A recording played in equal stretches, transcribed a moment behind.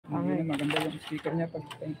Ngayon, maganda yung speaker niya pag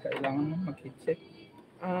kailangan mo mag-headset.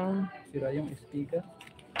 Sira yung speaker.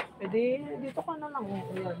 Pwede, dito ka na lang.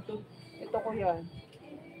 Yan. Ito ko yan.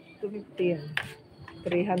 215.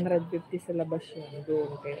 350 sa labas yan. Doon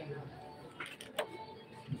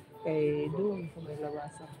kay doon sa may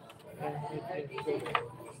labasan.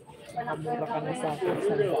 Nakamura ka na sa akin.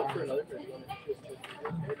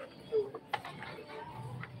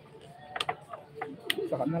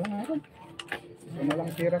 Saka na lang ako. Ito na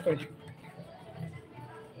lang tira ko eh.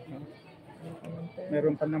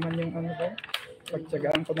 Meron pa naman yung ano ba?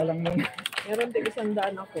 Pagtsagaan ko na lang muna. Meron din 100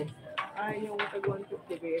 ako. Yung tag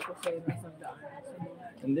 150 bigay ko sa'yo na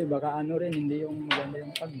 100. Hindi, baka ano rin, hindi yung maganda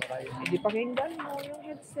yung pag, baka yung... Hindi pakinggan mo yung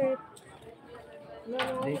headset.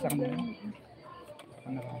 Hindi, isang mo. Saka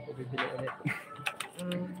na lang ako bibili ulit.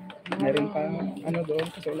 Meron pa ano doon,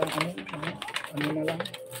 kasi lang ano na lang.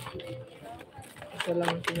 Isa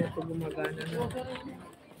lang ito gumagana na.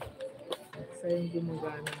 Isa yung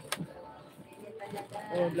gumagana.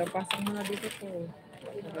 Lampasan mo na dito po.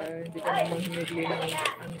 Para hindi ka naman hinigli ng ano.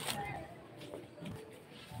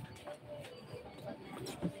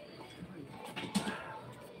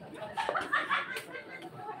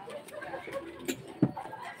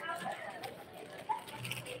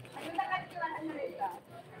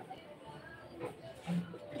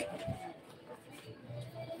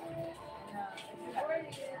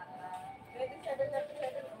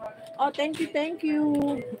 Oh, thank you. Thank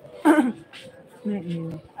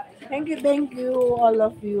you all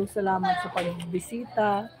of you. Salamat sa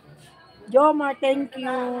pagbisita. Jomar, thank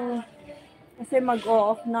you. Kasi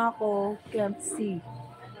mag-off na ako. Can't see.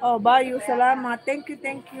 Oh, Bayu, salamat. Thank you,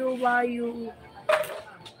 Bayu.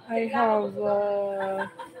 I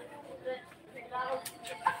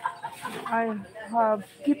have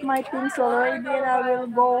keep my things already and I will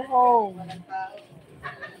go home.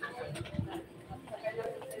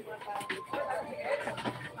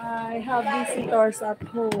 I have visitors at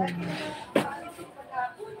home.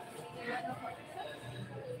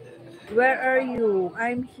 Where are you?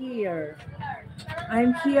 I'm here.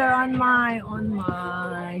 I'm here on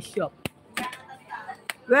my shop.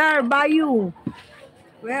 Where by you?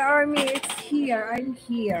 Where are me? It's here. I'm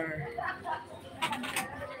here.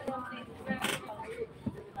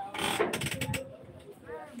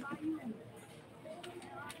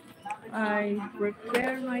 I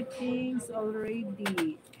prepare my things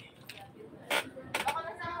already.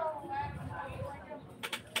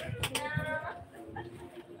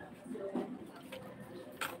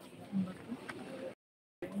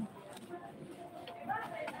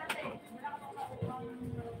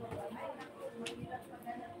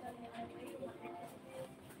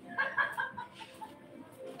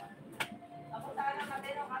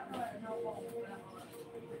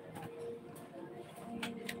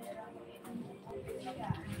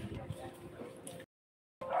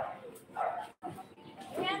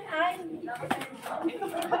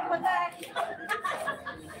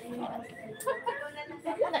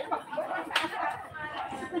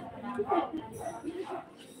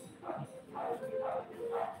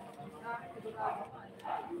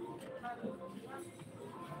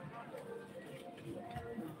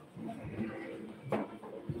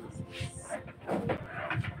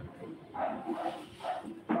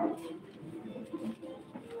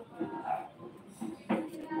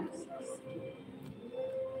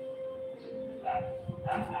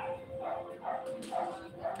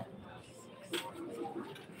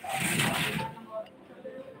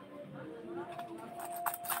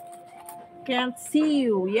 Can't see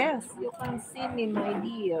you. Yes, you can see me, my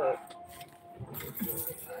dear.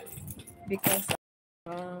 Because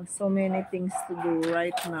so many things to do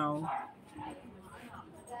right now.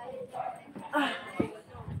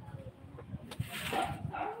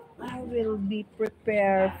 I will be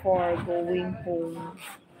prepared for going home,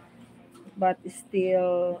 but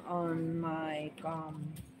still on my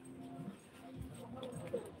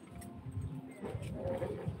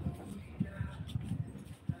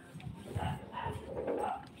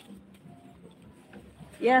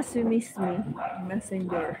Yes, you miss me,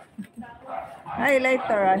 Messenger. Hi,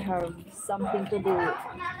 later I have something to do.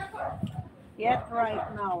 Yet right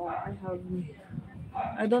now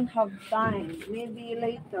I don't have time. Maybe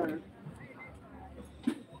later.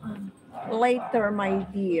 Later, my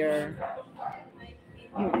dear.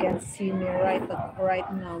 You can see me right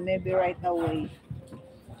now. Maybe right away.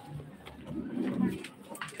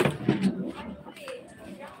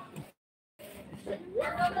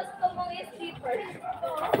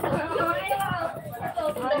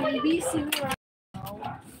 I'm busy right